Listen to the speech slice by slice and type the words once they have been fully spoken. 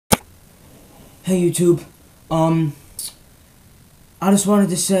Hey YouTube, I just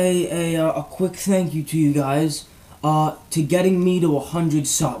wanted to say a quick thank you to you guys, to getting me to 100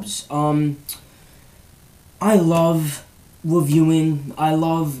 subs. I love reviewing, I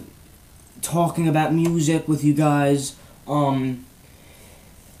love talking about music with you guys, and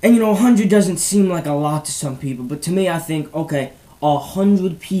 100 doesn't seem like a lot to some people, but to me I think, okay,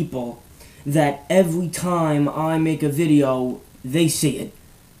 100 people that every time I make a video, they see it.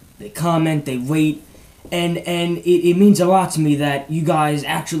 They comment, they rate, and it means a lot to me that you guys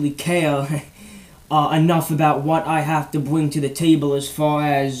actually care enough about what I have to bring to the table as far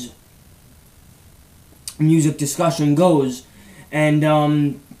as music discussion goes, and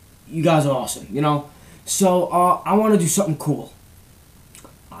you guys are awesome. So I want to do something cool.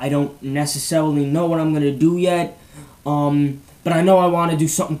 I don't necessarily know what I'm gonna do yet, but I know I want to do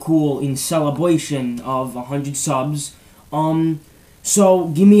something cool in celebration of 100 subs. So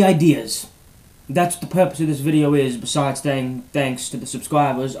give me ideas. That's what the purpose of this video is, besides saying thanks to the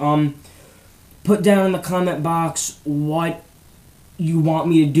subscribers. Put down in the comment box what you want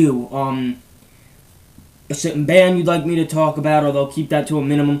me to do. A certain band you'd like me to talk about, although keep that to a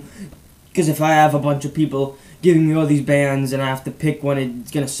minimum. Because if I have a bunch of people giving me all these bands and I have to pick one, it's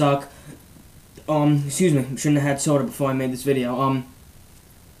gonna suck. Excuse me, I shouldn't have had soda before I made this video.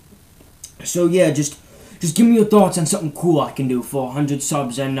 So yeah, just give me your thoughts on something cool I can do for 100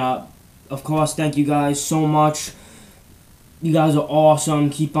 subs, and of course, thank you guys so much. You guys are awesome.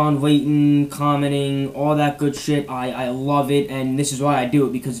 Keep on rating, commenting, all that good shit. I love it, and this is why I do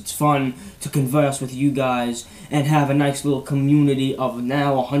it, because it's fun to converse with you guys and have a nice little community of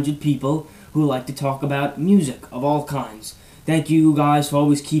now 100 people who like to talk about music of all kinds. Thank you guys for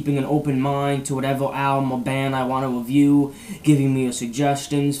always keeping an open mind to whatever album or band I want to review, giving me your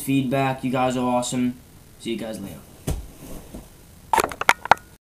suggestions, feedback. You guys are awesome. See you guys later.